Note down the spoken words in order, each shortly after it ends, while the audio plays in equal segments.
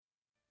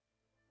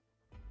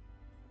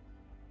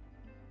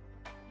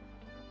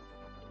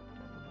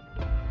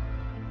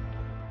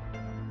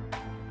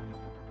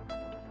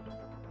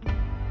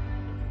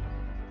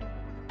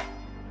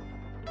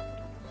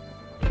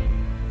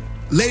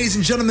Ladies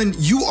and gentlemen,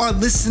 you are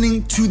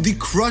listening to the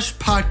Crush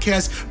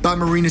Podcast by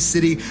Marina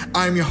City.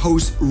 I am your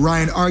host,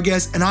 Ryan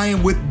Argas, and I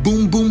am with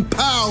Boom Boom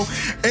Pow,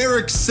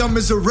 Eric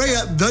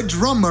Summers-Araya, the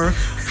drummer.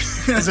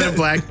 Is that a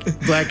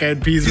Black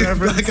Eyed Peas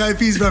reference? Black Eyed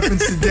Peas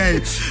reference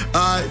today.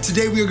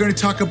 Today we are going to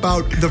talk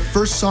about the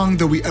first song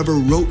that we ever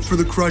wrote for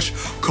The Crush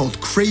called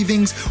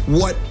Cravings,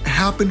 what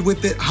happened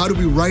with it, how did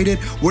we write it,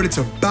 what it's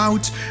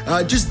about,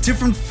 just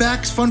different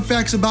facts, fun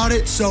facts about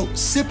it. So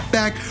sit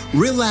back,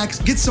 relax,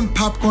 get some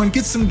popcorn,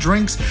 get some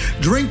drinks,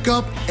 drink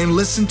up, and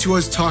listen to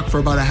us talk for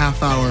about a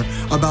half hour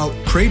about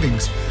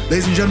Cravings.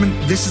 Ladies and gentlemen,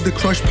 this is The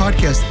Crush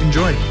Podcast.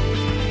 Enjoy.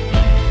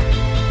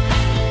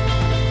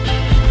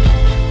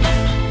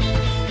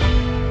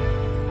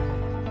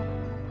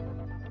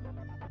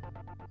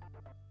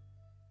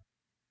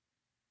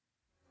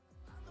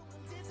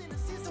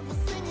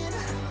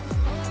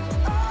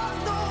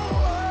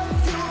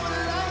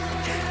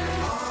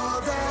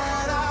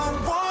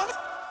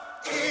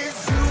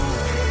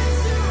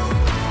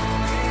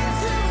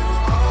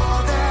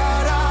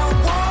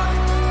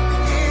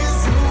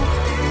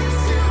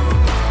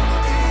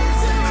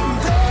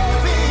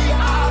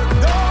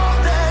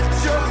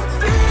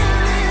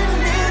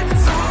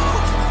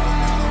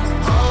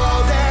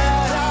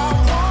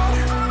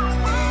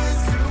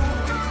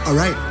 All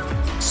right,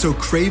 so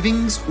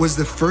Cravings was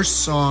the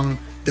first song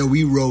that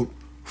we wrote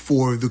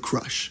for The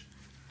Crush.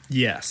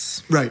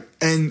 Yes. Right,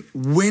 and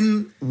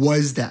when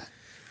was that?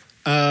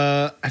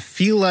 I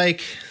feel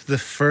like I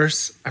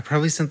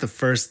probably sent the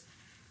first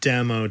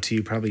demo to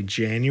you probably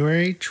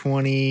January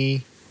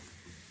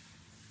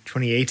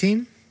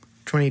 2018?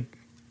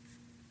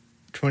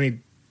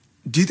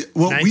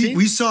 2020.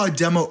 We saw a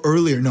demo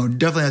earlier. No,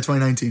 definitely not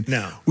 2019.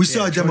 No. We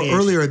saw a demo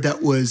earlier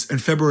that was in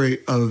February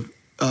 8th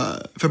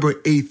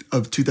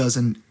of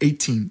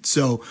 2018.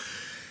 So,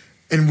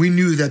 and we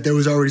knew that there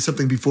was already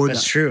something before that.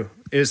 That's true.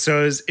 It was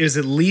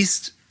at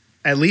least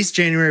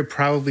January,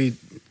 probably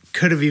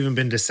could have even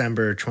been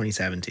December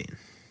 2017.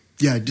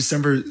 Yeah,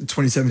 December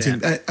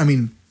 2017. Yeah. I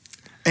mean,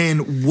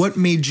 and what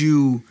made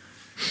you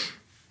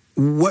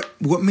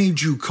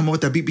come up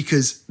with that beat?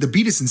 Because the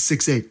beat is in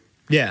 6/8.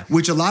 Yeah.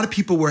 Which a lot of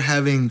people were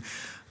having,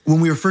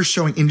 when we were first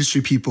showing industry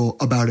people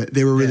about it,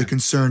 they were really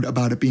concerned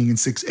about it being in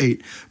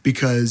 6/8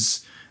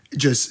 because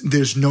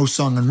there's no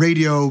song on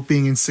radio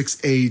being in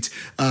 6/8.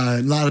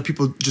 A lot of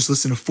people just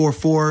listen to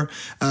 4/4.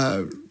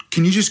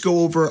 Can you just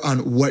go over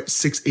on what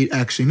 6/8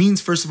 actually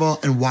means, first of all,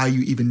 and why you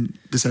even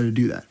decided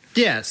to do that?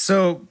 Yeah.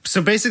 So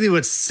basically,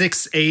 what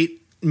 6/8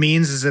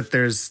 means is that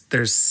there's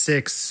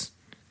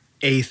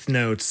 6/8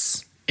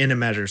 notes in a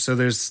measure. So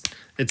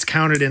it's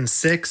counted in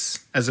 6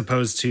 as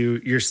opposed to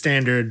your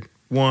standard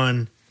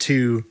 1,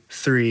 2,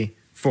 3,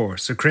 4.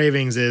 So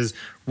Cravings is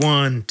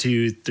 1,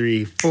 2,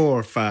 3,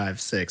 4, 5,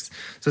 6.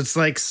 So it's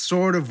like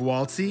sort of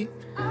waltzy.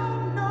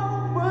 I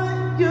know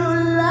what you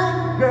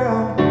like,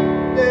 girl.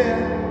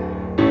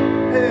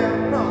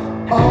 Yeah,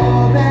 no.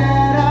 All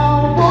that I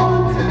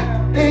want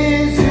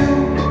is you.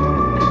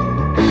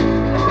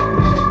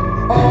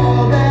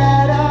 All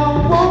that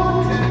I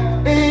want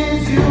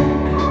is you.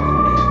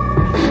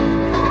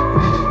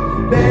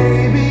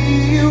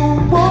 Baby, you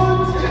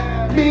want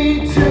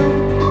me too.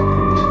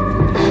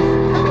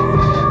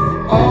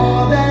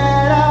 All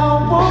that I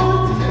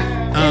want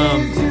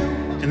is you.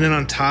 And then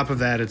on top of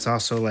that, it's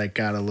also like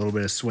got a little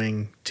bit of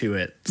swing to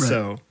it. Right.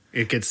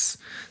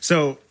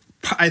 So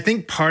I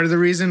think part of the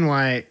reason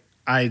why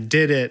I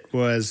did it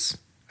was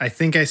I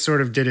think I sort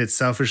of did it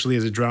selfishly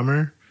as a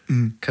drummer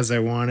because I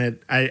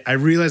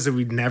realized that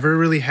we'd never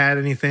really had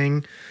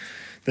anything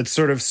that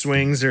sort of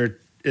swings or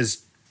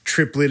is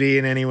triplety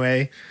in any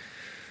way.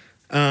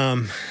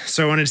 So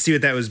I wanted to see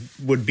what that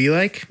would be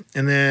like.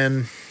 And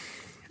then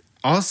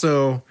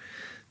also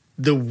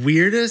the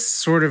weirdest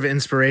sort of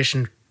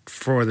inspiration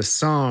for the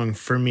song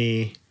for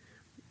me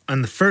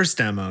on the first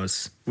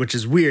demos, which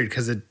is weird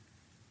because it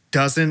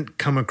doesn't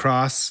come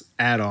across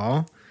at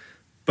all,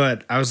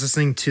 but I was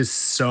listening to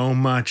so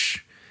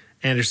much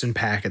Anderson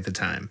 .Paak at the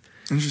time,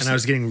 and I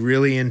was getting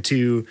really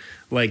into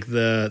like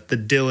the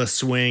Dilla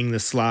swing, the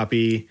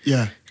sloppy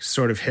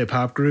sort of hip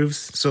hop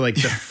grooves. So like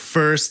the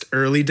first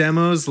early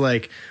demos,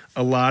 like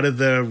a lot of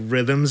the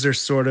rhythms are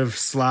sort of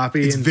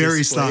sloppy. It's and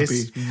very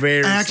sloppy.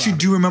 Very. I actually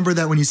do remember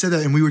that when you said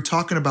that, and we were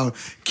talking about,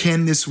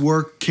 can this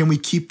work? Can we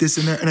keep this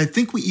in there? And I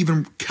think we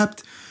even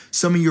kept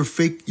some of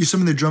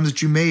some of the drums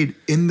that you made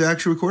in the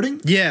actual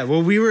recording. Yeah,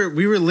 well, we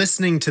were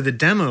listening to the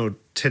demo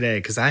today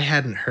because I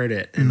hadn't heard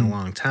it in a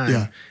long time.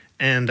 Yeah.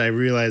 And I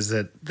realized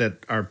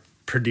that our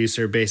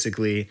producer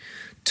basically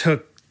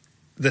took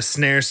the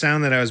snare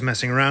sound that I was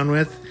messing around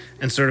with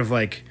and sort of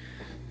like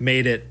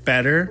made it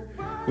better,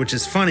 which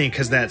is funny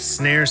because that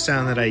snare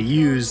sound that I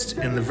used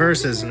in the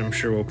verses, and I'm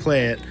sure we'll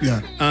play it,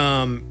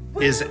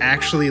 is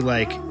actually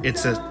like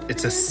it's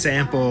a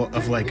sample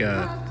of like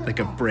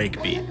a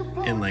break beat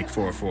in like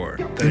 4/4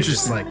 that I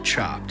just like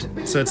chopped.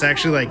 So it's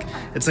actually like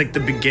it's like the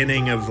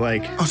beginning of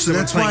like so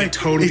that's why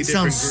it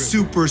sounds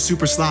super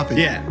sloppy.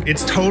 Yeah,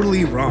 it's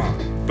totally wrong,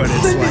 but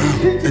it's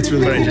like it's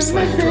really but cool. I just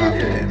like dropped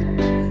it in.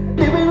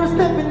 Baby, we're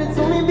stepping, it's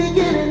only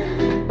beginning.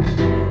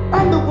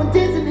 I'm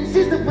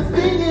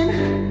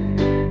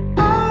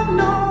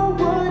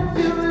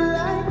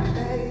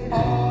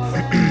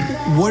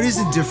what is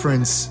the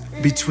difference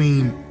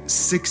between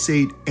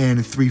 6/8 and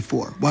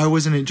 3/4? Why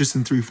wasn't it just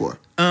in 3/4?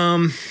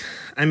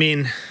 I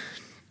mean,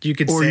 you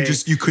could Or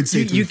say you could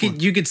say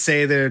 3/4. you could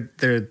say they're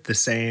the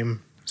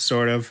same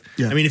sort of.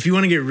 Yeah. I mean, if you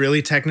want to get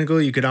really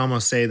technical, you could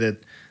almost say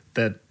that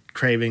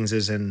Cravings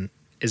is in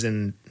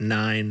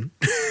 9,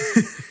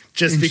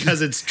 just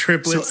because it's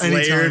triplets So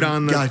anytime- layered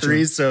on the gotcha.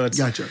 3s. So it's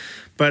Gotcha.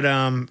 But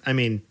I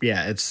mean,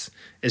 yeah, it's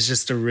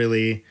just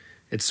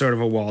it's sort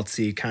of a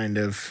waltzy kind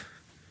of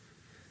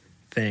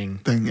thing.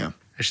 Yeah.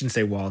 I shouldn't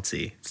say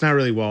waltzy. It's not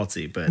really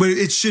waltzy, but But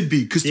it should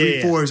be, because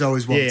 3/4 is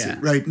always waltzy, Yeah.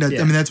 right? I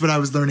Yeah. mean, that's what I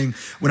was learning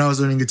when I was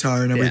learning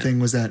guitar and everything.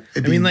 Was that? I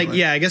mean, like,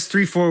 I guess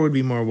 3/4 would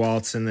be more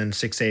waltz, and then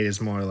 6/8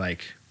 is more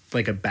like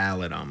a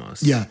ballad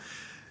almost. Yeah.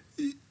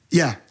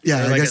 I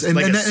like guess,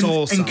 a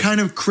soul and song. kind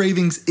of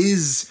Cravings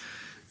is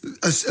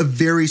a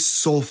very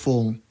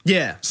soulful song.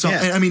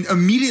 Yeah. And I mean,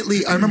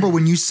 immediately, I remember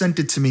when you sent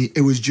it to me,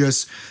 it was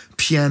just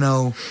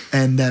piano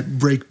and that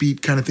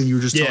breakbeat kind of thing you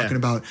were just Yeah. talking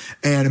about,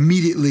 and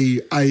immediately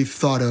I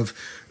thought of,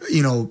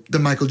 the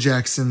Michael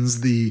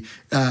Jacksons, the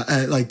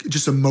like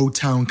just a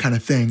Motown kind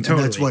of thing, and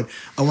that's Totally. what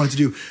I wanted to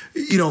do.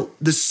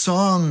 The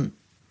song.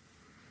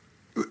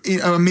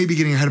 I'm maybe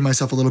getting ahead of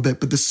myself a little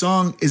bit, but the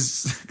song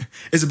is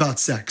about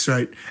sex,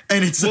 right?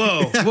 And it's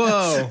Whoa.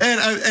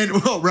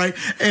 right?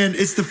 And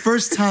it's the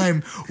first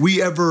time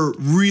we ever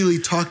really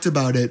talked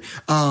about it.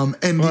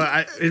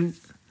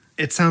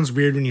 It sounds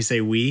weird when you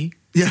say we.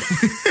 Yeah,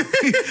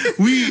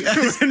 we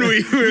It's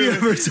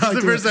the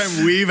first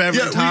time we've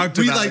ever talked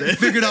we about like it.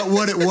 figured out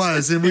what it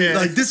was, and we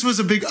like this was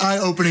a big eye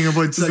opening of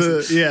what sex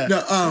is. Yeah.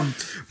 No,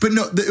 but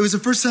no, it was the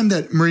first time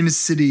that Marina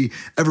City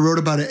ever wrote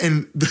about it,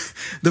 and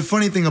the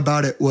funny thing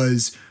about it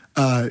was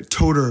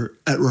Toter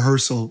at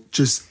rehearsal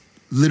just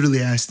literally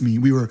asked me.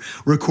 We were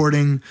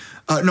recording.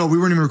 No, we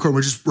weren't even recording. We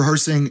were just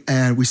rehearsing,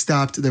 and we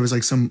stopped. There was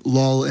like some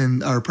lull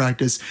in our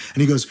practice,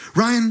 and he goes,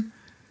 "Ryan,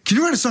 can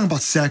you write a song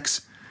about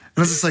sex?"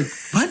 And I was just like,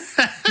 what?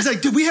 He's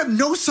like, dude, we have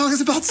no songs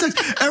about sex.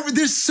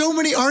 There's so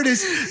many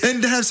artists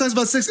that have songs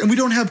about sex, and we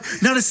don't have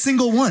not a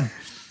single one.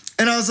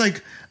 And I was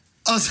like,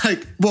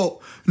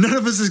 well, none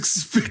of us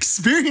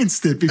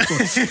experienced it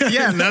before.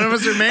 Yeah, none of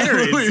us are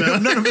married. So.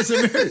 None of us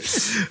are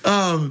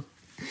married.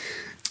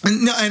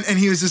 And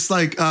he was just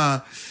like,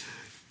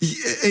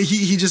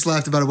 he just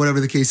laughed about it, whatever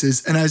the case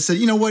is. And I said,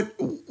 you know what?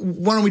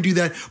 Why don't we do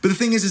that? But the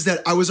thing is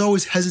that I was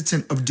always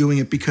hesitant of doing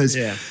it because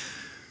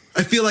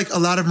I feel like a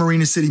lot of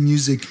Marina City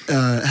music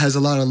has a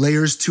lot of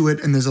layers to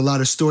it, and there's a lot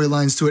of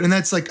storylines to it. And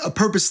that's like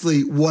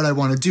purposely what I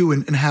want to do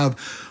and have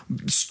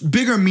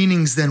bigger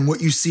meanings than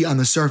what you see on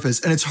the surface.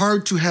 And it's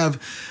hard to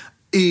have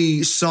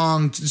a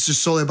song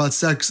just solely about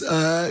sex,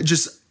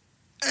 just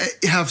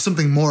have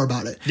something more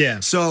about it. Yeah.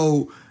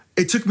 So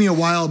it took me a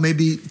while,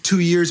 maybe 2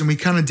 years, and we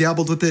kind of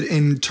dabbled with it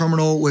in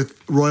Terminal with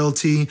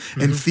Royalty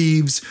and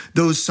Thieves.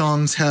 Those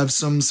songs have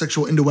some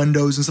sexual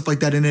innuendos and stuff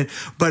like that in it,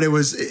 but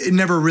it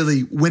never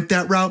really went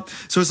that route.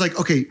 So it's like,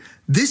 okay,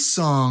 this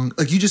song,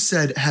 like you just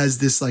said, has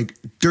this like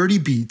dirty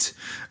beat.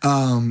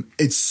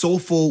 It's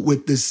soulful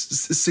with this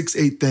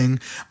 6/8 thing.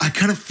 I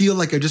kind of feel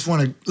like I just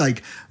want to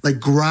like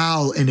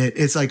growl in it.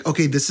 It's like,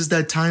 okay, this is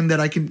that time that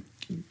I can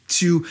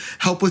to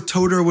help with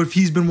Toter what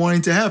he's been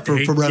wanting to have for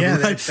forever,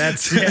 right?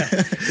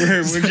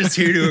 We're just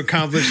here to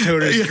accomplish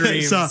Toter's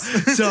dreams.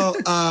 So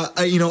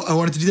I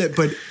wanted to do that,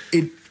 but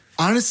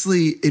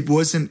honestly, it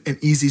wasn't an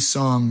easy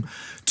song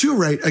to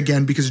write,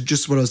 again, because of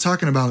just what I was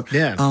talking about.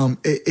 Yeah.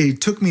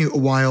 It took me a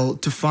while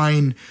to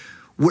find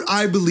what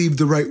I believe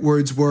the right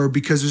words were,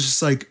 because it was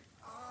just like,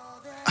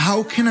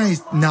 how can I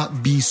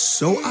not be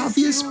so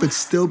obvious but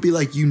still be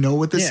like,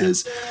 what this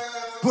is?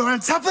 We're on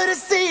top of the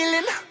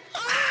ceiling.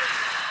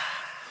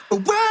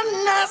 But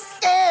we're not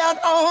scared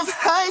of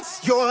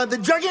heights. You're the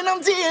drug and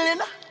I'm dealing.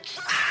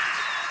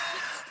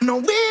 No,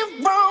 we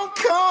won't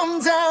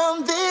come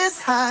down this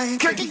high.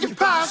 Can't get your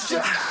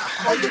posture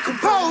or your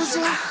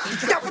composure.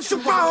 You got what you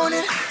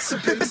wanted, so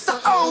baby, start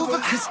over.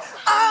 'Cause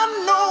I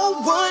know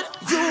what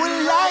you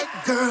like,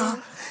 girl.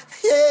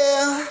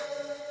 Yeah.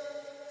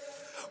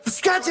 We're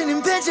scratching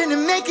and pinching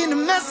and making a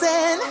mess,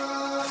 and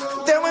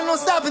there ain't no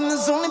stopping,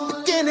 there's only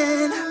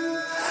beginning.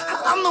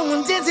 I'm the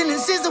one dancing and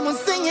she's the one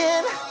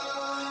singing.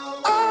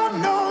 I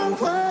know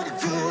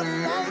what you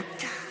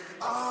like.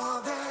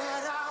 All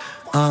that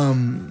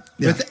I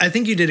But I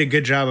think you did a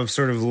good job of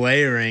sort of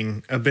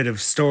layering a bit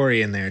of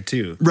story in there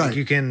too. Right. Like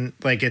you can,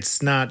 like,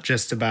 it's not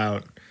just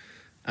about,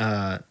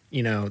 the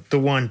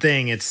one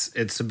thing.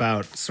 It's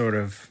about sort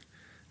of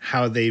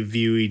how they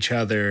view each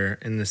other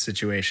in the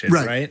situation.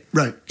 Right.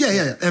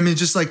 Yeah. I mean,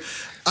 just like,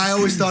 I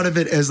always thought of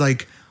it as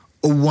like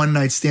a one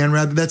night stand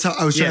rather. That's how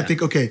I was trying to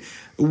think, okay,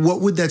 what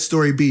would that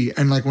story be?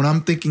 And like, when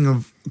I'm thinking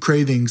of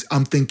Cravings,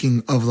 I'm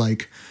thinking of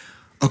like,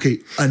 okay,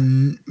 a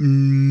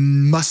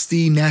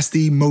musty,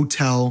 nasty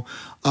motel,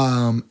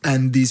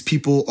 and these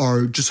people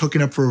are just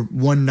hooking up for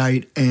one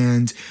night,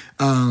 and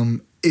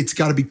it's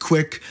got to be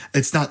quick.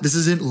 It's not. This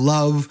isn't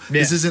love.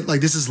 Yeah. This isn't like.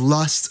 This is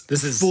lust.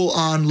 This is full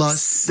on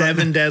lust.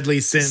 Seven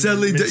deadly sins.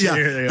 Yeah,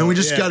 and we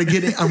just got to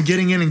get in. I'm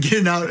getting in and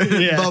getting out. And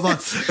blah blah.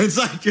 It's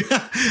like,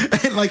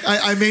 and like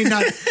I may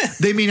not.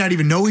 They may not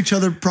even know each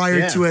other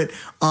prior to it.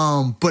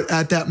 But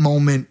at that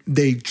moment,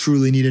 they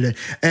truly needed it.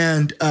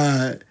 And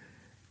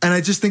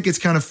I just think it's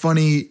kind of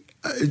funny.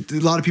 A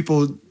lot of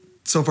people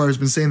so far has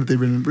been saying that they've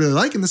been really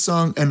liking the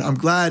song, and I'm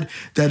glad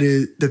that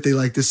they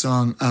like this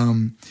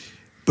song.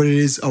 But it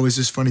is always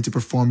just funny to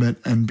perform it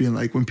and being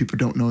like when people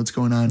don't know what's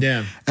going on.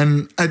 Yeah.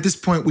 And at this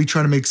point, we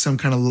try to make some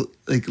kind of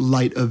like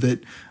light of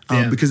it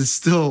because it's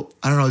still,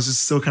 I don't know, it's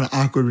just still kind of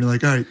awkward when you're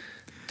like, all right.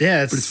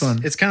 Yeah, but it's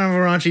fun. It's kind of a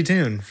raunchy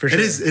tune for sure.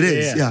 It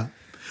is. Yeah.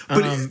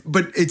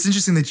 But it's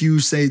interesting that you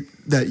say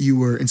that you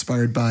were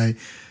inspired by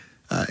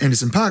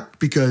Anderson .Paak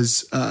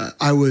because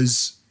I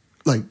was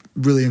like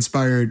really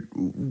inspired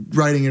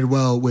writing it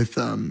well with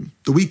The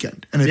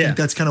Weeknd. And I think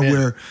that's kind of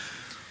where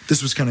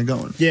this was kind of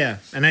going. Yeah.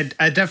 And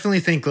I definitely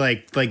think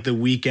like the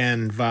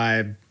Weeknd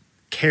vibe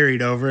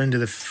carried over into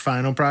the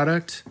final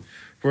product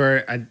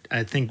where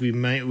I think we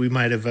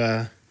might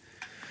have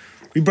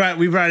we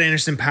brought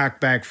Anderson .Paak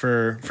back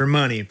for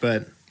money,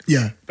 but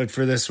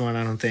for this one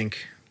I don't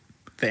think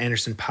the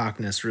Anderson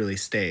 .Paakness really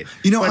stayed.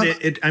 You know, but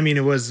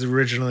it was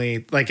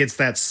originally like it's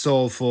that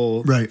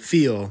soulful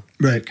feel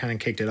that kind of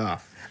kicked it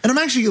off. And I'm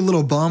actually a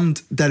little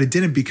bummed that it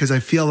didn't because I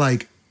feel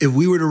like if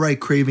we were to write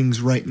Cravings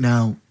right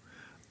now,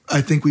 I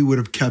think we would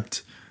have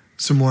kept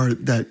some more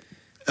of that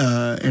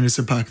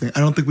Anderson .Paak thing. I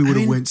don't think we would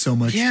have went so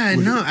much. Yeah,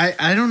 no,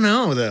 I don't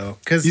know though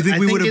because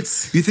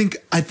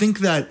I think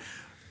that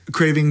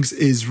Cravings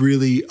is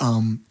really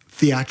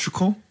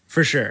theatrical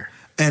for sure.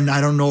 And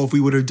I don't know if we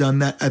would have done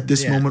that at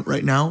this moment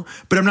right now.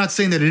 But I'm not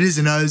saying that it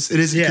isn't us. It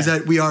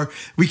isn't because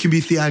we can be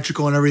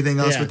theatrical and everything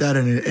else with that,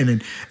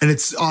 and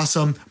it's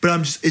awesome. But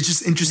it's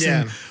just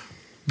interesting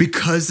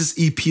because this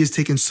EP has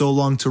taken so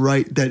long to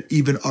write that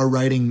even our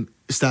writing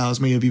styles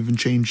may have even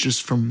changed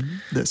just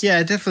from this. Yeah,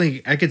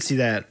 I could see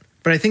that.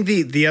 But I think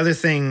the other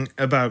thing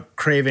about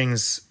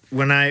Cravings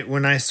when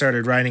I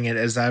started writing it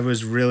is I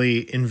was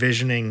really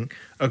envisioning,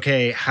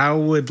 okay, how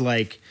would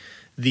like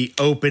the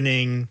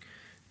opening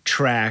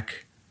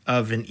track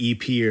of an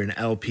EP or an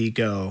LP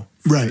go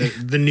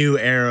the new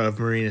era of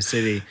Marina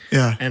City.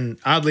 Yeah. And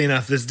oddly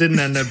enough, this didn't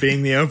end up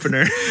being the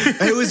opener.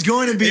 It was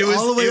going to be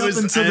all the way up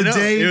until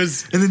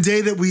the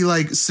day that we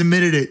like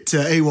submitted it to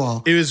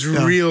AWOL. It was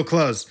real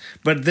close.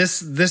 But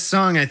this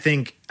song, I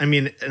think, I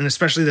mean, and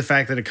especially the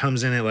fact that it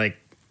comes in at like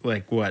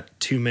what,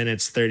 2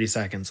 minutes, 30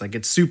 seconds. Like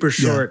it's super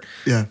short.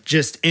 Yeah.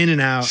 Just in and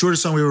out.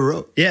 Shortest song we ever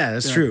wrote. Yeah,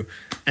 that's true.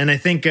 And I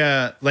think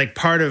like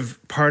part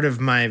of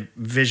my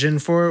vision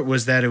for it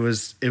was that it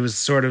was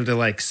sort of to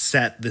like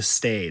set the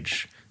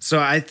stage. So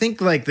I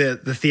think like the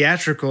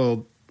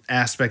theatrical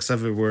aspects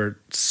of it were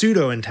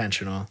pseudo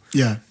intentional.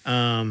 Yeah.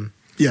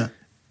 Yeah.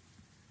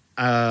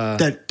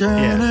 That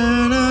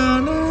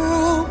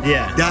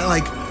that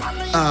like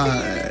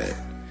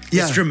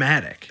yeah. It's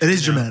dramatic. It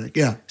is dramatic,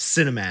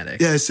 Cinematic.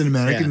 Yeah, it's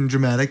cinematic and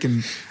dramatic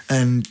and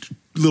a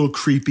little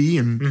creepy.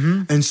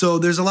 And so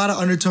there's a lot of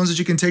undertones that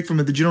you can take from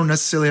it that you don't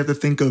necessarily have to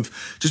think of.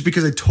 Just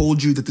because I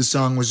told you that the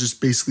song was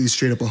just basically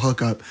straight up a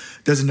hookup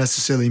doesn't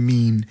necessarily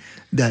mean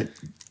that's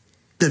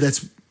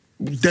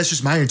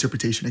just my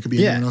interpretation. It could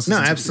be anyone else's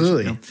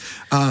interpretation.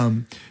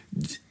 Absolutely.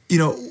 You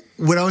know,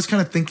 what I was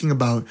kind of thinking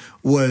about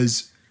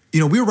was, you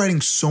know, we were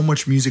writing so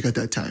much music at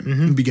that time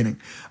in the beginning.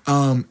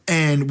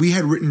 And we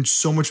had written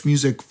so much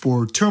music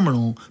for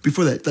Terminal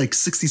before that, like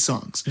 60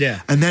 songs.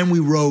 Yeah. And then we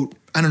wrote,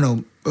 I don't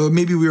know,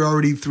 maybe we were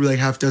already through like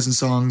half dozen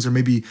songs or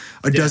maybe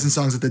a dozen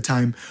songs at the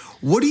time.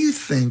 What do you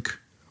think,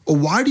 or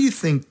why do you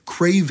think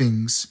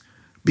Cravings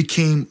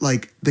became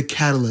like the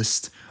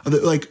catalyst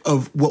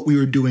of what we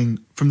were doing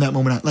from that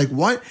moment on? Like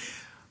what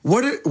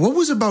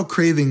was about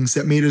Cravings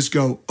that made us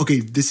go, okay,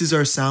 this is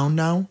our sound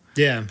now?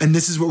 Yeah. And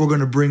this is what we're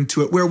going to bring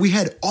to it, where we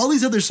had all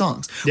these other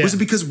songs. Yeah. Was it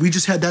because we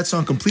just had that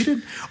song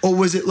completed? Or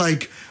was it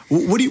like,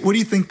 what do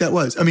you think that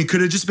was? I mean, could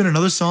it have just been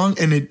another song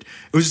and it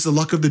was just the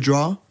luck of the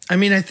draw? I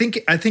mean, I think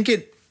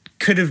it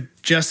could have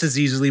just as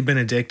easily been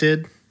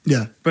Addicted.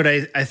 Yeah. But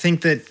I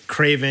think that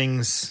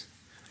Cravings,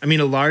 I mean,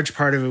 a large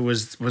part of it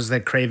was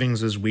that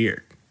Cravings was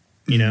weird,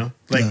 you know?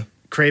 Like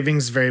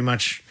Cravings very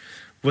much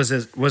was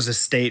a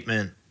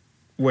statement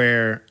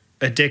where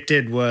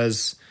Addicted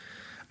was,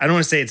 I don't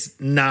want to say it's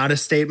not a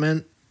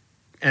statement,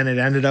 and it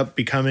ended up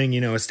becoming, you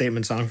know, a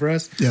statement song for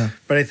us. Yeah.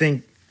 But I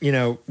think, you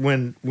know,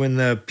 when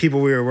the people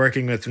we were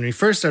working with, when we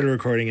first started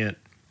recording it,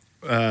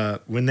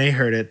 when they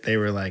heard it, they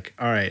were like,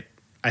 all right,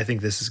 I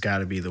think this has got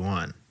to be the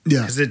one.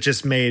 Yeah. Because it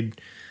just made,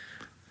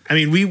 I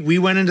mean, we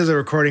went into the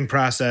recording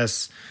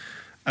process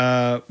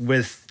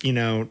with, you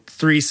know,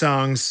 3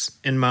 songs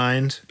in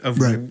mind of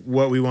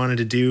what we wanted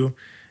to do.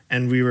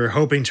 And we were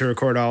hoping to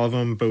record all of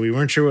them, but we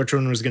weren't sure which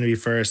one was going to be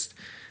first.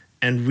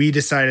 And we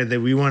decided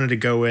that we wanted to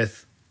go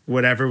with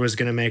whatever was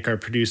going to make our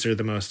producer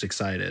the most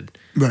excited.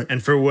 Right.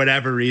 And for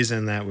whatever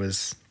reason, that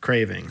was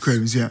Cravings.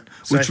 Cravings, yeah.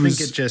 So I think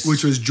it just...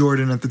 Which was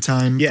Jordan at the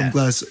time Yeah. from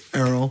Glass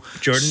Arrow.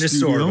 Jordan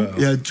Studio. DeSorbo.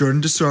 Yeah,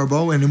 Jordan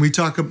DeSorbo. And then we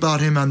talk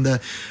about him in the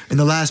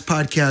last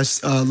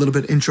podcast, a little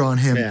bit intro on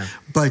him. Yeah.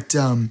 But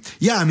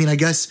yeah, I mean, I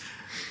guess,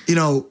 you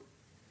know,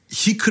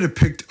 he could have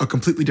picked a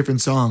completely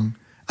different song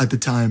at the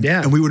time.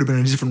 Yeah. And we would have been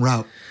in a different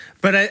route.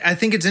 But I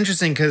think it's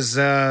interesting because,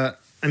 I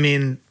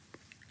mean,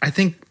 I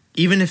think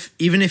even if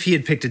he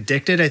had picked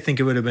Addicted, I think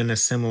it would have been a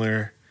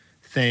similar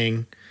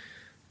thing.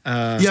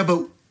 Yeah,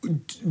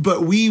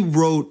 but we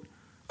wrote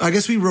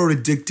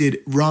Addicted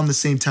around the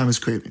same time as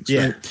Cravings,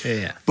 Yeah, right?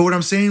 yeah. But what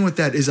I'm saying with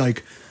that is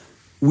like,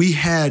 we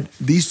had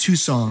these two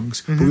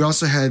songs, but we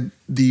also had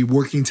the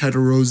Working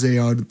Title Rose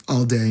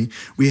all day.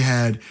 We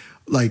had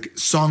like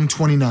Song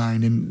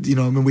 29, and you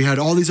know, I mean, we had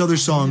all these other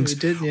songs.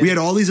 We had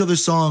all these other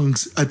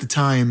songs at the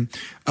time.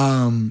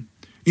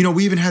 You know,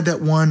 we even had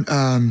that one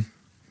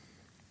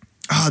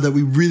that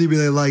we really,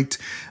 really liked.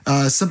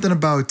 Something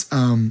about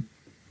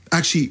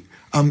actually,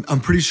 I'm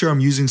pretty sure I'm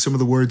using some of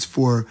the words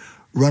for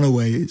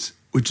Runaways,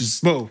 which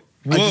is Whoa.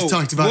 I just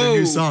talked about a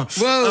new song.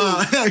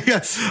 Whoa.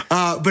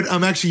 But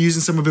I'm actually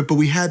using some of it. But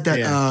we had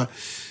that,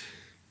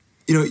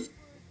 you know,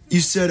 you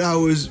said I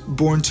was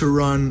born to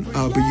run,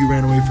 but you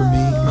ran away from me.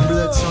 Remember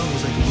that song? It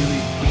was like really...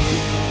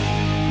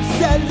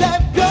 Said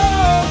let go,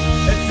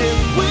 as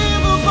if we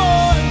were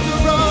born to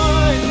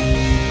run.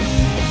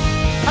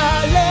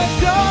 I let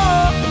go,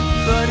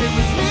 but it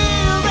was me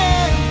you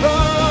ran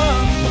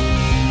from.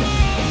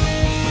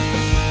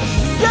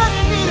 Said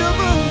you need a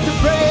room to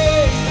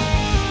breathe.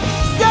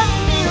 Said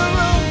you need a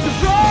room to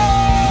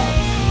breathe.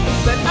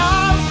 But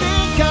I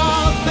think I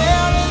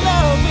fell in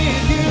love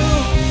with you,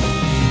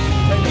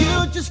 and you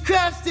just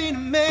crashed into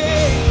me.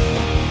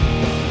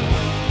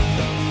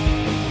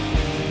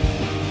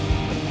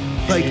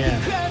 Like,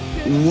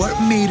 what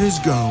made us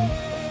go,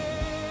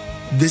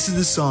 this is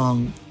the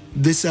song,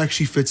 this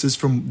actually fits us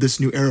from this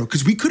new era?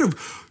 Because we could have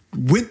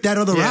went that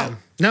other route.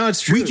 No,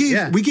 it's true.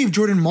 We gave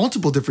Jordan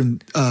multiple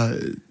different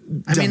demos.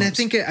 I mean, I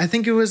think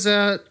it was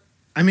I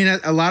mean,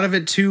 a lot of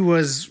it too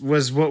was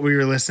what we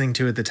were listening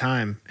to at the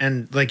time,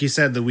 and like you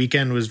said, The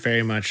Weeknd was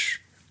very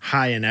much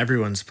high in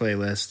everyone's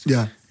playlist.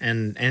 Yeah,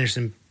 and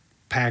Anderson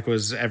 .Paak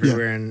was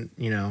everywhere, and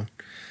you know,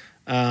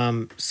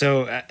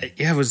 so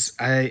yeah, it was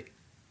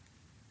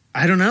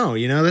I don't know,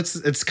 you know,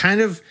 it's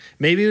kind of,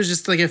 maybe it was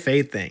just like a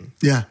fate thing.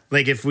 Yeah,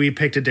 like if we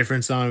picked a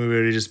different song, we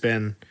would have just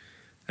been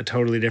a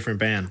totally different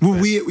band.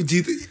 Well, you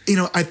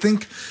know, I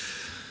think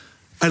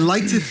I'd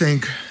like to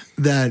think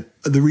that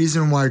the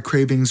reason why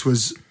Cravings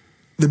was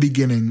the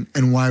beginning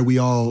and why we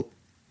all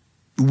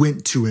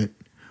went to it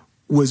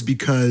was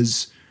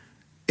because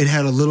it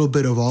had a little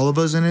bit of all of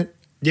us in it.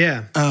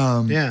 Yeah.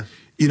 Yeah.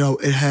 You know,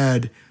 it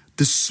had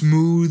the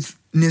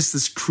smoothness,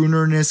 this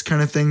croonerness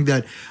kind of thing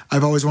that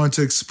I've always wanted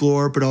to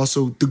explore, but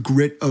also the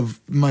grit of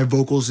my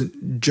vocals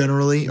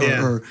generally,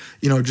 or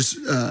you know, just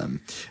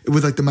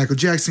with like the Michael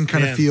Jackson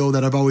kind of feel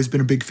that I've always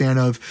been a big fan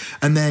of.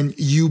 And then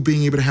you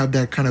being able to have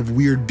that kind of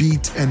weird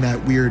beat and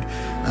that weird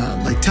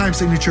like time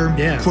signature,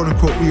 quote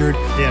unquote weird.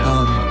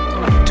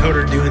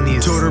 Toter doing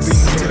these Toter being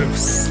sort of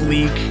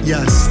sleek,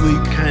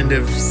 kind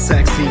of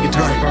sexy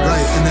guitar parts.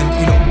 Right, and then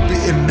you know,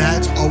 and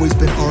Matt's always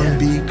been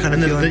R&B kind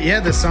of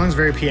feeling. The song's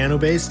very piano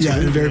based. Yeah,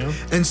 too,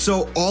 and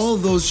so all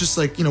of those, just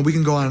like, you know, we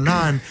can go on and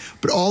on,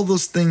 but all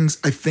those things,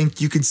 I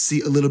think you could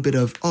see a little bit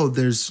of, oh,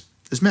 there's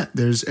Matt,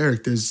 there's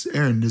Eric, there's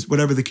Aaron, there's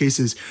whatever the case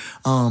is,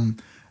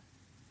 and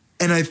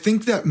I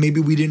think that maybe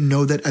we didn't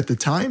know that at the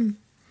time,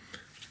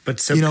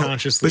 but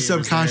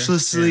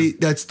subconsciously,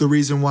 that's the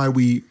reason why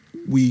we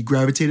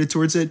gravitated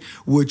towards it,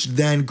 which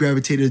then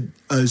gravitated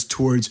us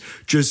towards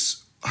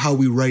just how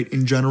we write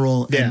in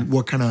general and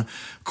what kind of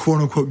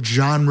quote unquote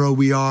genre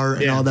we are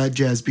and all that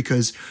jazz,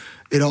 because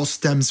it all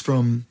stems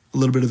from a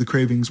little bit of the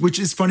Cravings, which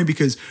is funny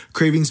because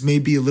Cravings may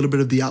be a little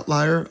bit of the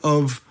outlier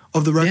of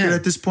the record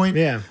at this point.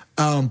 Yeah.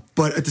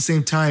 But at the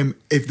same time,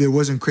 if there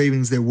wasn't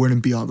Cravings, there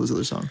wouldn't be all those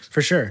other songs.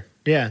 For sure.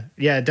 Yeah.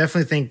 Yeah. I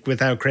definitely think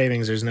without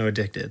Cravings, there's no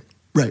Addicted.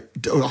 Right,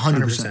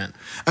 100%.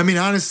 I mean,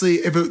 honestly,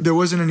 if there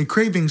wasn't any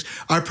Cravings,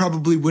 I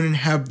probably wouldn't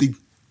have the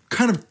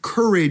kind of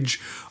courage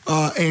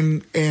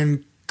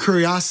and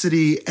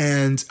curiosity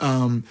and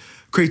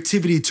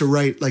creativity to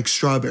write like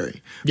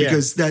Strawberry,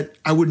 because that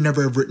I would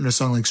never have written a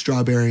song like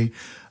Strawberry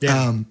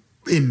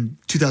in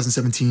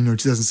 2017 or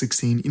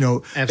 2016. You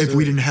know, if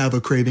we didn't have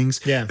a Cravings,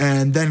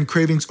 and then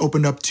Cravings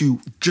opened up to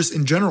just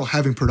in general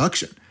having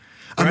production.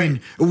 I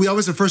mean, that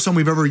was the first time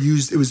we've ever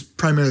used. It was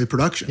primarily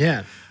production.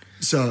 Yeah.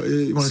 So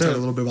you want to talk a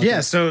little bit about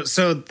that?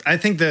 So I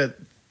think that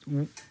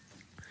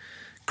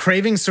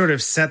Cravings sort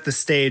of set the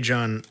stage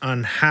on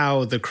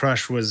how the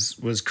Crush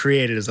was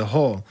created as a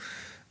whole.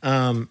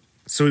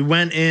 So we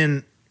went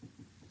in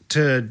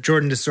to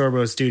Jordan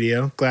DeSorbo's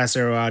studio, Glass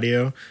Arrow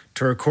Audio,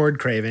 to record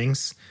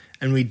Cravings,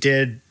 and we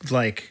did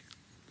like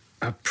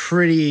a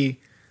pretty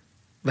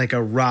like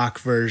a rock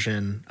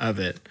version of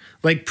it,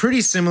 like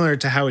pretty similar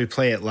to how we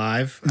play it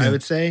live, I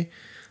would say.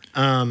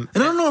 And I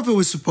don't know if it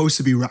was supposed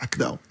to be rock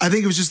though. I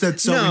think it was just that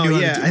song we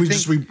knew how to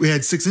do. We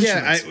had 6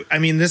 instruments. I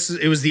mean,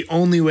 it was the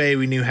only way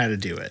we knew how to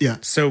do it. Yeah.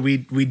 So we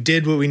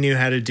did what we knew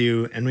how to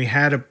do, and we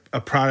had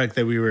a product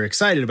that we were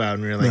excited about,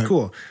 and we were like,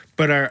 cool.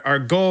 But our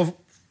goal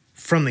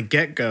from the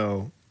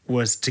get-go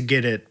was to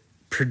get it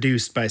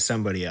produced by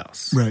somebody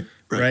else.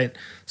 Right.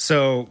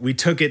 So we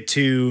took it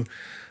to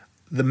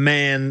the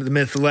man, the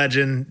myth, the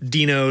legend,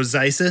 Dino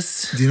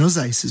Zaisis. Dino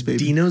Zaisis, baby.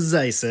 Dino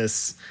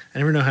Zaisis. I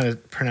never know how to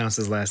pronounce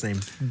his last name.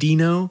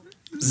 Dino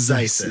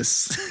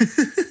Zaisis.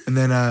 And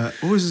then,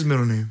 what was his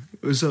middle name?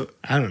 It was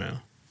I don't know.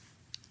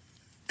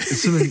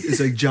 It's something. It's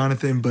like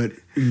Jonathan, but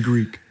in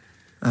Greek.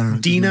 I don't know.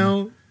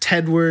 Dino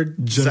Tedward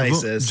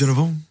Zaisis.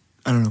 Genevon?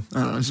 I don't know.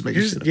 I'm just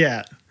making shit up.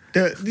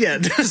 Yeah.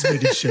 Just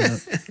making shit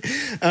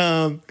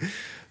up.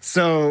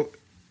 So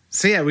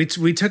yeah,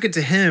 we took it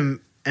to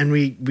him, and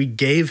we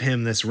gave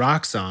him this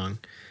rock song,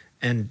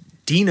 and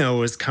Dino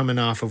was coming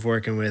off of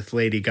working with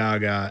Lady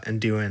Gaga and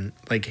doing,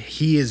 like,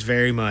 he is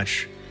very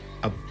much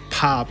a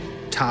pop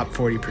top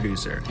 40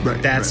 producer.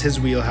 That's his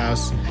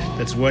wheelhouse.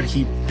 That's what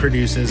he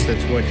produces.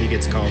 That's what he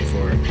gets called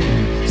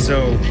for.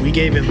 So we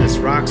gave him this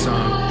rock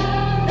song.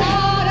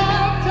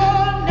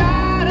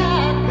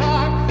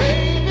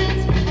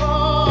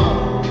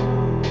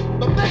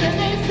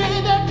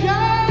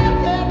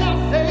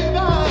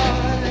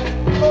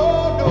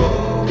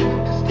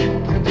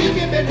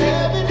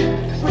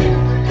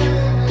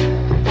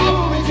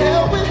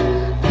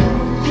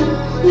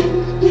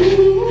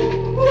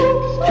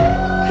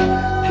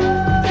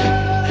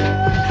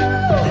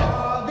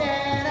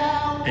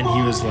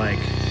 Was like,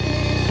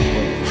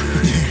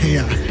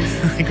 yeah,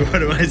 like,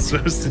 what am I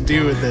supposed to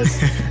do with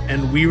this?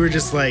 And we were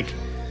just like,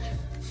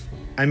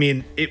 I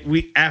mean,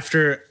 we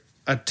after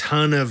a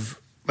ton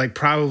of, like,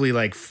 probably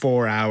like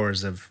 4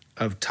 hours of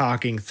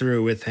talking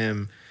through with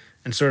him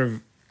and sort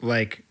of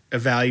like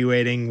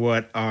evaluating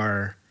what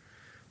our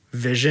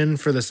vision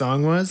for the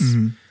song was,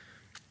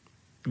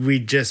 we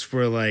just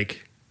were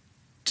like,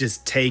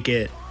 just take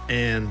it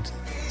and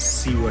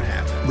see what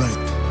happens.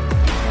 Right.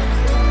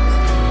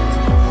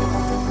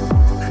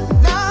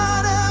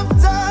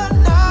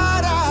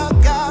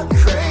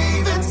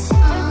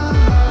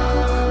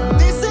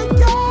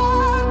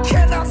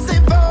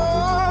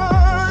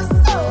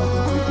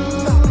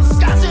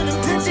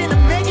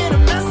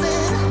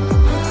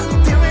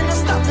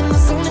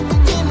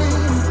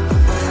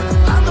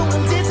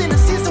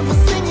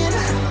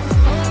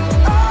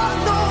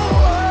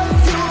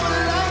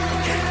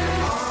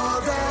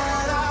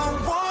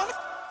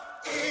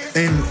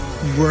 And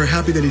we're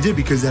happy that he did,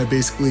 because that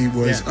basically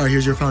was, all right,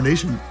 here's your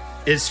foundation.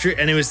 It's true.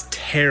 And it was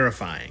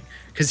terrifying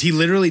because he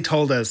literally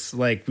told us,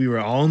 like, we were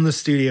all in the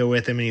studio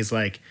with him, and he's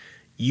like,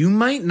 you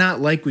might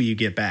not like what you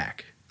get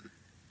back.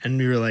 And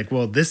we were like,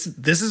 well, this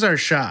is our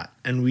shot.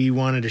 And we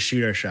wanted to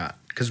shoot our shot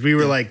because we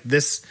were like,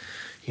 this,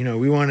 you know,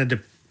 we wanted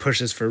to push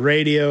this for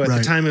radio. At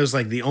the time, it was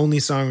like the only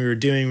song we were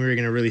doing. We were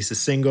going to release a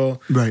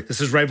single. This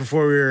was right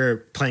before we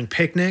were playing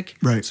Picnic.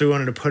 So we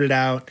wanted to put it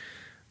out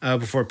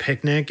before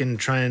Picnic and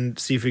try and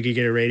see if we could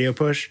get a radio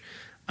push.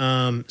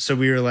 So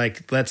we were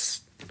like,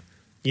 let's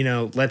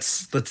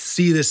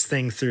see this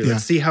thing through.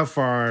 Let's see how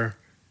far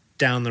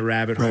down the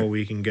rabbit hole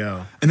we can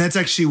go. And that's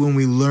actually when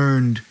we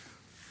learned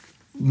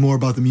more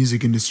about the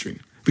music industry,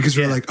 because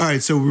we were like, all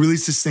right, so we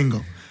released a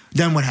single.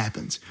 Then what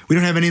happens? We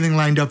don't have anything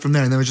lined up from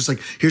there. And then it's just like,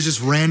 here's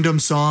this random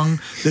song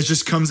that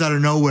just comes out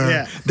of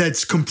nowhere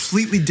that's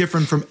completely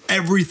different from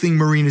everything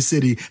Marina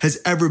City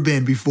has ever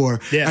been before.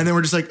 And then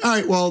we're just like, all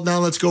right, well, now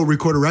let's go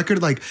record a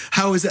record. Like,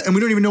 how is that? And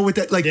we don't even know what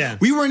that, like,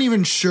 we weren't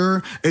even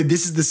sure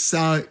this is the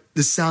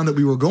sound that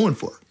we were going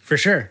for. For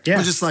sure.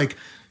 We're just like,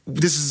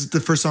 this is the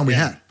first song we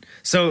had.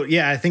 So,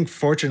 I think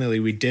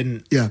fortunately we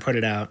didn't put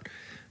it out.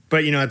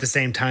 But, at the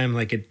same time,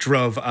 like, it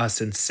drove us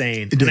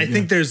insane. And I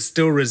think there's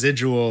still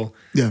residual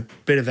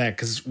bit of that,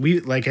 because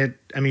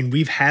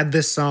we've had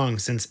this song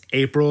since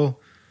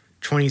April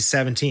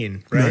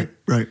 2017, right?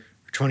 Right.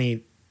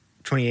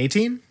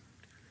 2018?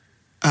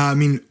 I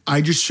mean,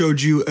 I just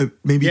showed you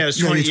maybe it was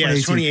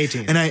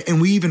 2018. And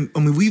we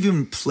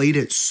even played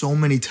it so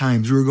many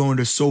times. We were going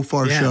to so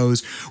far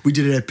shows. We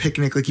did it at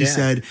Picnic, like you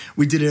said.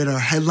 We did it at our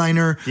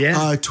headliner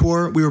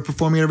tour. We were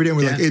performing every day, and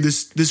we're like, hey,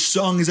 this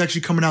song is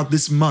actually coming out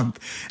this month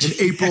in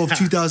April of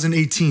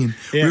 2018.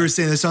 We were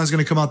saying this song's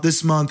going to come out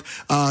this month,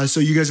 so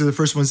you guys are the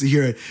first ones to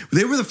hear it.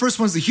 They were the first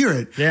ones to hear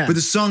it, but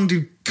the song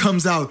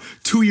comes out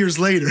 2 years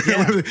later.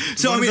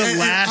 So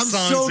I'm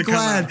so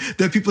glad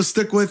that people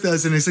stick with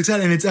us, and it's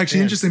exciting. And it's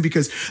actually interesting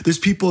because there's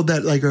people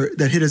that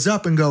that hit us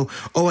up and go,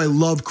 oh, I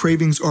love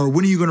Cravings, or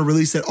when are you going to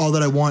release that All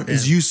That I Want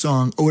Is You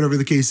song, or whatever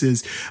the case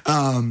is.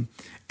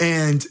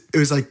 And it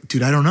was like,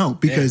 dude, I don't know,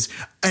 because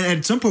and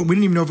at some point we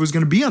didn't even know if it was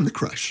going to be on The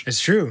Crush.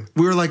 It's true.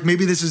 We were like,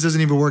 maybe this doesn't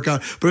even work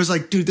out. But it was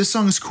like, dude, this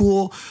song is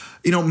cool.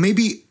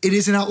 Maybe it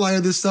is an outlier,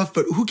 this stuff,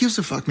 but who gives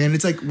a fuck, man?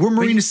 It's like, we're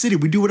Marina City.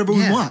 We do whatever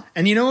we want.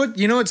 And you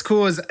know what's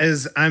cool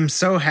is I'm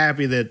so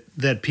happy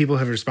that people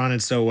have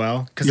responded so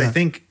well, because I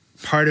think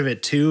part of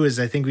it too is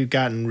I think we've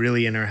gotten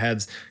really in our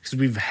heads, because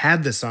we've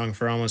had this song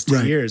for almost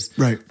 2 years.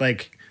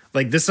 Like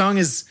this song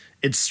it's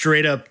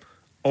straight up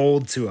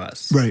old to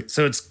us. Right.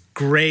 So it's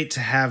great to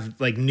have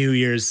like new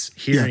ears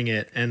hearing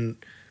it and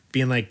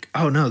being like,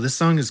 oh no, this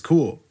song is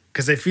cool.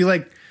 Because I feel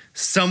like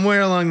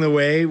somewhere along the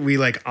way, we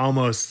like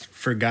almost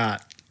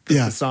forgot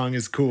that the song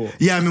is cool.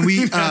 Yeah, I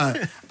mean,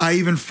 I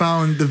even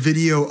found the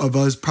video of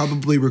us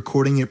probably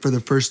recording it for the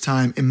first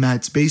time in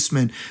Matt's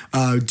basement,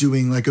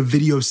 doing like a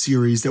video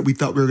series that we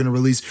thought we were going to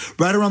release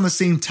right around the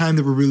same time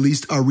that we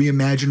released our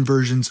reimagined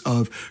versions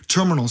of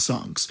Terminal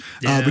songs,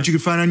 which you can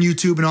find on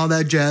YouTube and all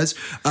that jazz.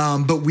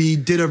 But we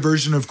did a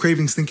version of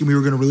Cravings thinking we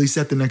were going to release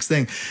that the next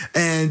thing.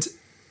 And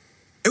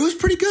it was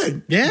pretty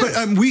good. Yeah.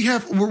 But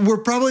we're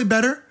probably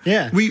better.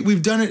 Yeah.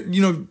 We've done it,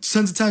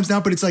 tons of times now,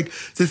 but it's like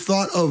the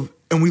thought of,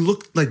 and we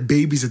looked like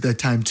babies at that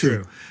time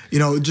too.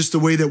 True. Just the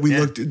way that we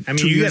looked 2 years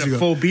ago. You got a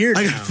full beard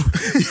now.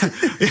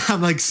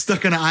 I'm like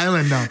stuck on an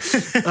island now.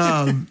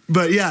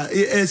 But yeah,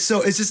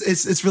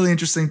 it's really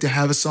interesting to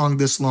have a song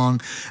this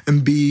long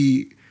and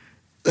be,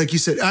 like you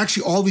said,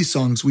 actually all these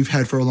songs we've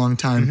had for a long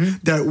time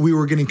that we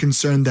were getting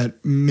concerned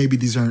that maybe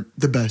these aren't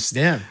the best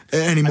anymore.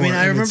 I mean,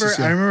 I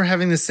remember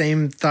having the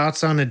same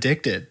thoughts on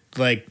Addicted.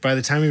 Like by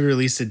the time we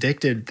released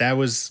Addicted, that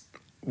was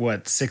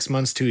 6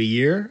 months to a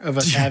year of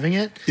us having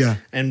it. Yeah.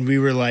 And we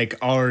were like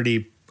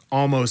already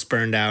almost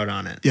burned out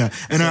on it. Yeah.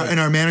 And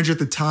our manager at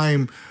the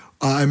time,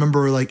 I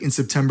remember like in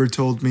September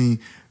told me,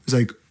 was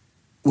like,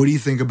 what do you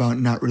think about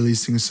not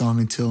releasing a song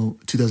until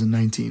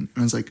 2019? And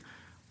I was like,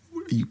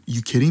 are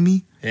you kidding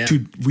me? Yeah.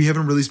 Dude, we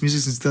haven't released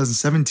music since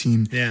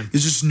 2017. Yeah.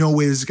 There's just no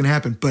way this is going to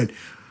happen. But,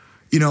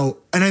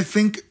 and I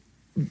think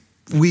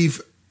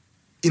we've,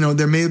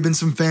 there may have been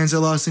some fans that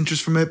lost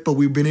interest from it, but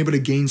we've been able to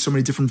gain so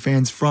many different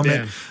fans from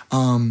it.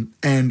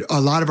 And a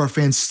lot of our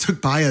fans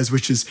stuck by us,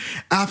 which is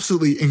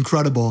absolutely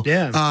incredible.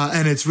 Yeah.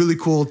 And it's really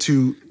cool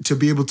to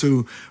be able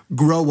to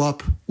grow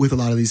up with a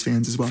lot of these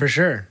fans as well. For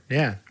sure.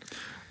 Yeah.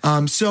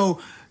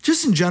 So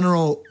just in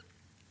general,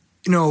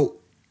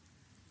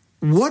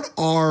 what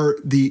are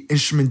the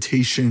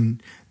instrumentation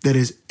that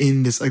is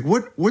in this? Like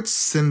what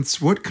synths,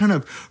 what kind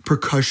of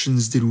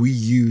percussions did we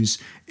use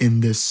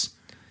in this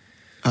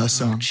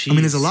song? I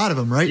mean, there's a lot of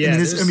them, right? Yeah,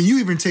 you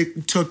even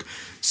took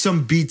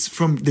some beats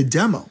from the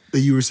demo that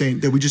you were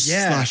saying that we just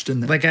slashed in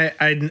there. Like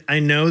I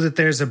know that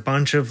there's a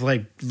bunch of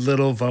like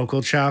little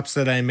vocal chops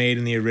that I made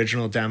in the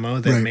original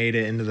demo that made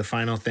it into the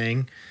final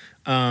thing.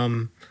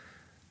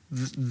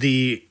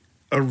 The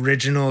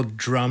original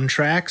drum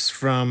tracks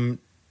from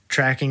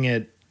tracking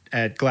it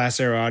at Glass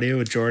Air Audio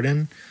with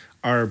Jordan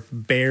are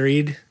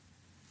buried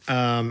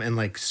and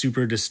like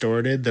super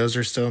distorted. Those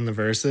are still in the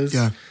verses.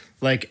 Yeah.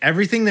 Like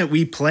everything that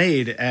we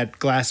played at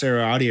Glass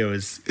Air Audio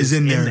is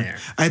in there.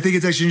 I think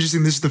it's actually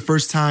interesting. This is the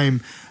first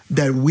time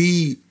that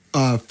we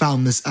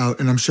found this out,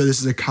 and I'm sure this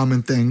is a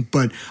common thing,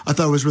 but I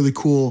thought it was really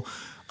cool.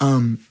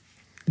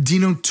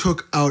 Dino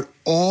took out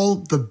all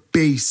the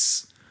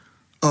bass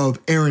of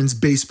Aaron's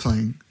bass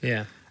playing.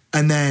 Yeah.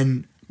 And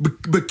then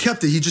but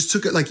kept it. He just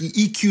took it, like he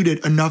EQ'd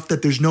it enough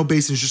that there's no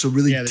bass and it's just a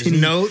really tinny,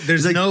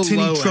 there's like no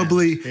tinny, low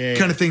trebly end.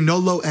 kind of thing, no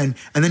low end.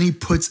 And then he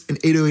puts an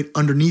 808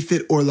 underneath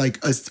it, or like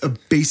a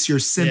bassier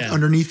synth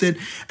underneath it.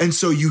 And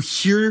so you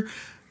hear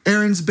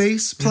Aaron's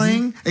bass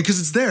playing, and because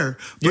it's there,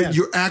 but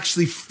you're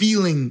actually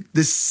feeling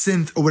this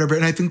synth or whatever.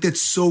 And I think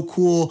that's so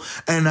cool.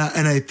 And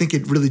I think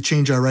it really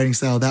changed our writing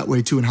style that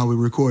way too, and how we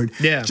record.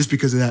 Yeah. Just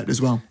because of that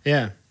as well.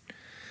 Yeah.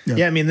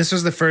 I mean, this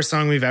was the first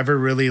song we've ever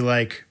really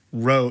like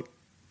wrote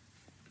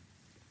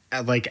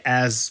like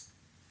as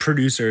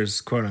producers,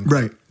 quote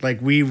unquote. Right.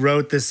 Like we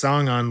wrote this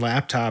song on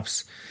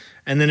laptops,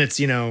 and then it's,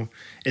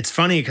 it's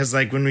funny because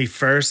like when we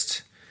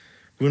first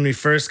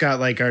got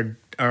like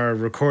our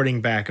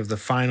recording back of the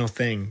final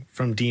thing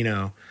from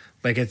Dino,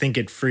 like I think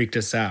it freaked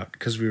us out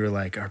because we were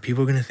like, are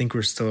people going to think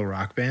we're still a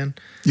rock band?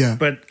 Yeah.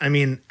 But I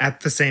mean,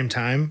 at the same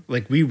time,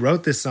 like we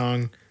wrote this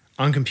song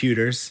on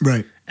computers.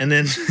 Right. And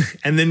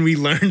then we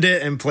learned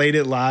it and played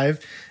it live,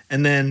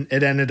 and then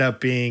it ended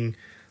up being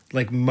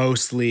like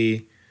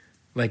mostly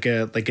like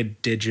a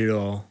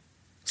digital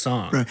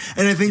song. Right.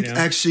 And I think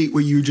actually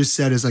what you just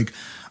said is like,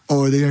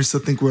 oh, are they going to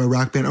still think we're a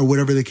rock band or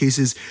whatever the case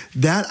is?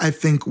 That I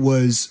think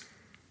was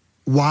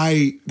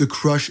why The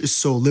Crush is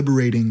so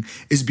liberating,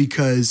 is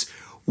because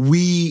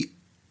we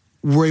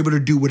were able to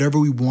do whatever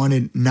we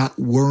wanted, not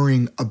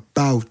worrying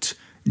about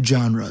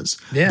genres.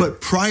 Yeah. But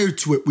prior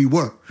to it, we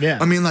were. Yeah.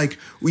 I mean, like,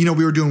 we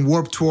were doing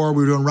Warped Tour,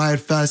 we were doing Riot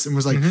Fest, and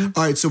was like,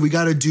 all right, so we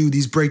got to do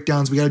these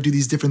breakdowns, we got to do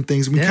these different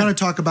things. And we kind of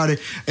talk about it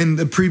in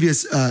the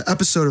previous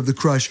episode of the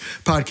Crush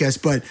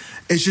podcast, but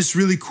it's just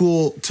really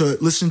cool to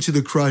listen to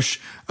the Crush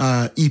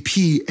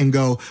EP and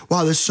go,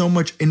 wow, there's so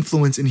much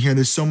influence in here.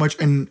 There's so much,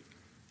 and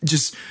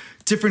just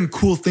different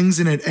cool things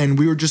in it. And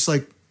we were just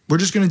like, we're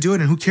just going to do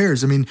it, and who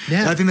cares? I mean,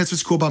 I think that's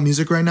what's cool about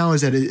music right now,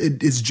 is that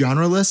it's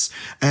genreless,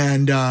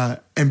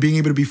 and being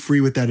able to be free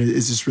with that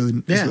is just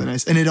really, really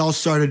nice. And it all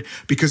started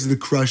because of the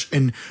Crush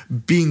and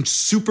being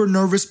super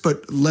nervous,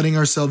 but letting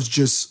ourselves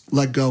just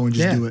let go and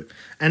just do it.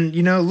 And,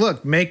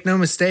 look, make no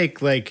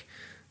mistake, like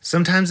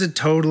sometimes it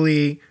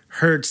totally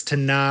hurts to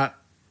not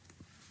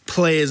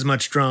play as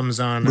much drums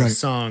on a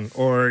song,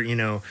 or,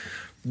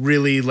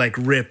 really like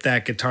rip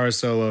that guitar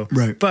solo.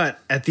 Right. But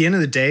at the end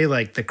of the day,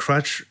 like the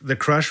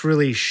Crush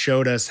really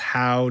showed us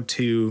how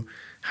to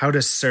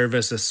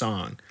service a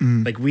song.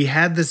 Like we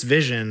had this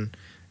vision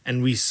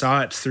and we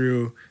saw it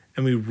through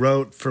and we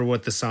wrote for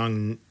what the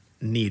song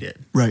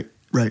needed. Right.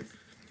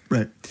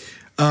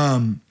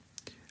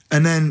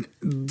 And then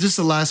just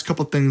the last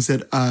couple things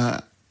that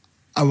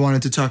I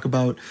wanted to talk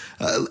about.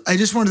 I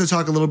just wanted to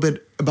talk a little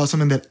bit about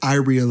something that I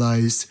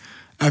realized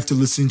after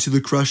listening to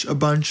The Crush a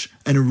bunch,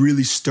 and it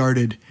really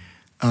started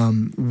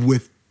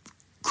with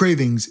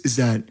Cravings, is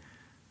that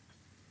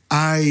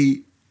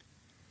I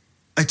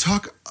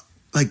talk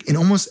like in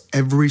almost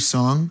every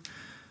song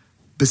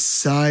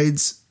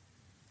besides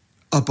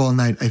Up All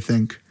Night, I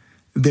think,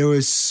 there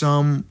was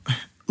some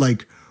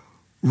like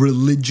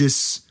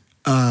religious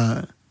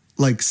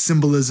like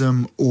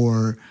symbolism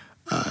or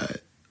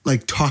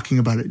like talking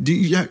about it. Do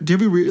you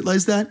ever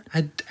realize that?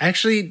 I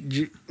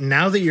actually,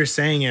 now that you're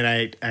saying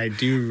it, I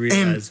do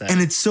realize that.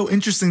 And it's so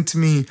interesting to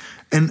me,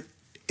 and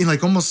in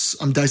like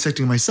almost I'm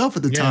dissecting myself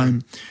at the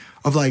time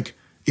of like,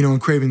 you know, in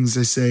Cravings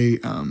they say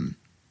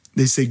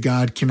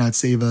God cannot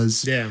save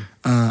us. Yeah.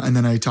 And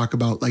then I talk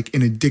about like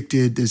in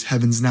Addicted, there's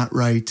Heaven's Not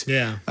Right.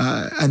 Yeah.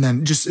 And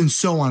then just and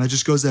so on. It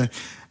just goes there.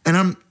 And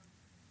I'm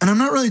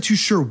not really too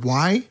sure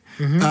why.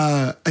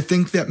 I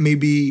think that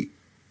maybe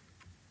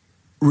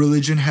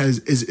religion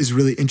is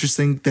really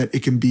interesting, that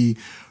it can be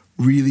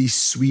really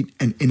sweet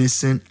and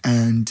innocent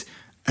and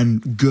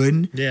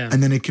good. Yeah.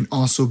 And then it can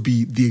also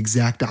be the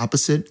exact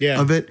opposite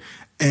of it.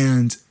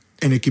 And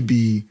it could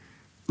be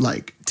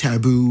like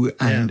taboo,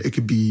 and it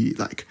could be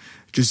like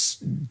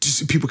just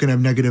people can have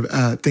negative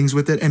things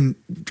with it. And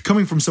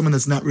coming from someone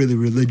that's not really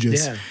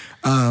religious,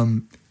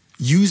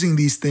 using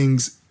these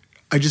things,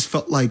 I just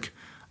felt like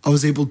I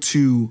was able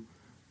to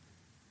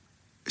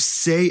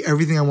say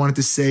everything I wanted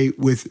to say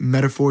with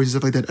metaphors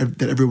and stuff like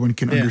that everyone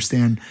can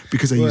understand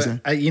because I use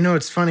that. You know,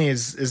 what's funny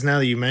is now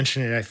that you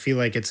mention it, I feel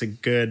like it's a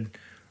good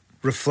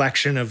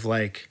reflection of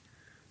like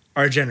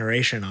our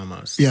generation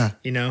almost. Yeah.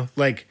 You know,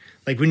 like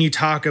when you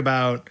talk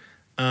about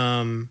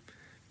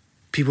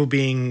people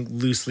being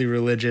loosely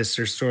religious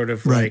or sort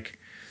of like,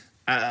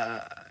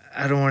 I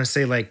don't want to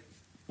say like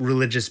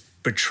religious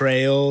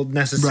betrayal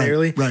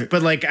necessarily,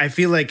 but like I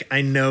feel like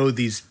I know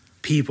these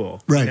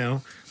people, you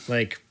know,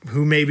 like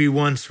who maybe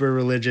once were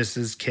religious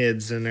as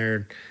kids and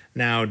are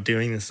now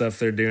doing the stuff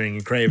they're doing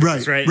in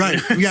Cravings, right? Right.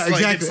 Yeah,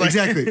 like,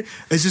 exactly.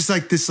 It's just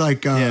like this,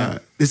 like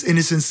this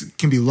innocence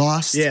can be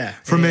lost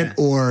from it,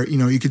 or you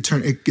know, it could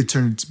turn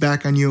its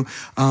back on you.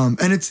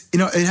 And it's, you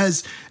know,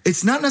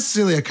 it's not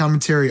necessarily a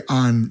commentary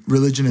on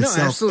religion itself.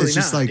 No, absolutely it's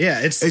just not. like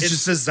it's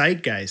just the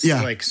zeitgeist.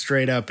 Yeah, like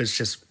straight up, it's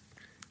just.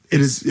 It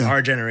is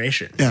our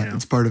generation. Yeah, you know?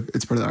 it's part of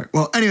the art.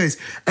 Well, anyways,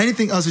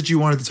 anything else that you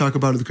wanted to talk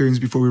about at the Cravings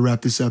before we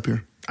wrap this up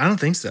here? I don't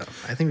think so.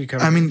 I think we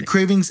covered. I mean, everything.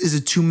 Cravings is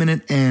a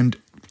 2-minute and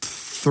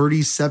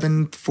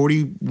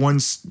 41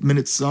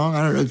 minute song.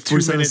 I don't know, 2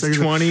 minutes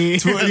 20.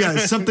 Yeah,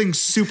 something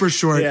super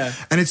short. Yeah.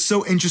 And it's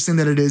so interesting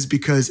that it is,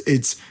 because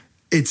it's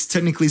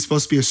technically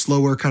supposed to be a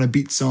slower kind of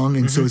beat song,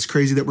 and so it's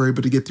crazy that we're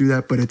able to get through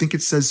that. But I think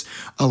it says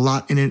a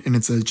lot in it, and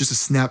it's just a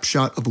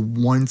snapshot of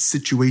one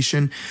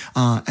situation,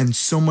 and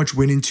so much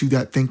went into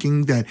that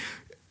thinking that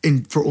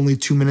for only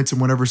 2 minutes and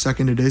whatever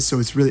second it is. So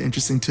it's really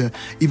interesting to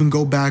even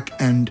go back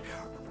and,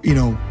 you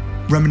know,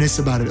 reminisce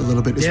about it a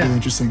little bit. It's really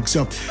interesting.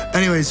 So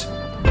anyways,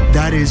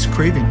 that is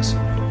Cravings.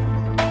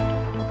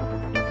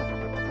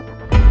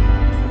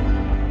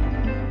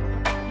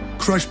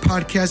 Crush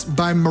Podcast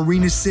by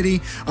Marina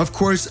City. Of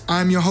course,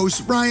 I'm your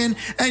host, Ryan,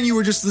 and you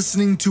were just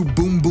listening to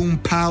Boom Boom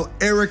Pow,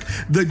 Eric,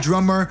 the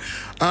drummer.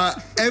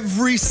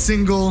 Every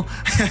single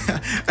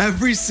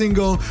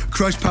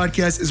Crush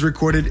Podcast is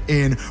recorded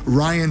in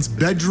Ryan's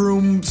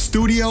bedroom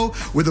studio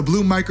with a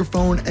blue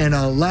microphone and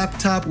a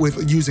laptop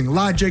using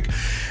Logic.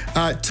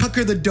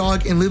 Tucker the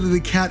dog and Lily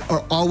the cat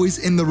are always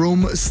in the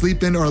room,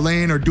 sleeping or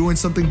laying or doing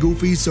something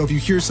goofy. So if you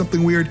hear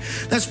something weird,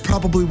 that's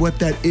probably what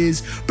that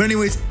is. But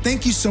anyways,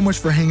 thank you so much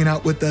for hanging out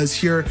with us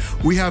here.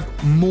 We have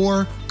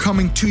more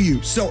coming to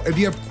you. So if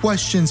you have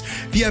questions,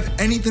 if you have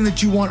anything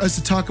that you want us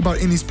to talk about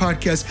in these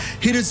podcasts,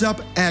 hit us up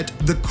at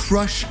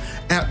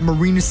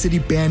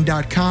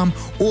thecrush@marinacityband.com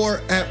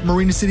or at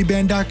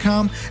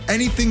marinacityband.com.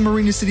 Anything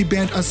Marina City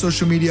Band on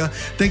social media.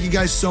 Thank you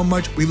guys so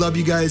much. We love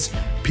you guys.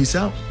 Peace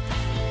out.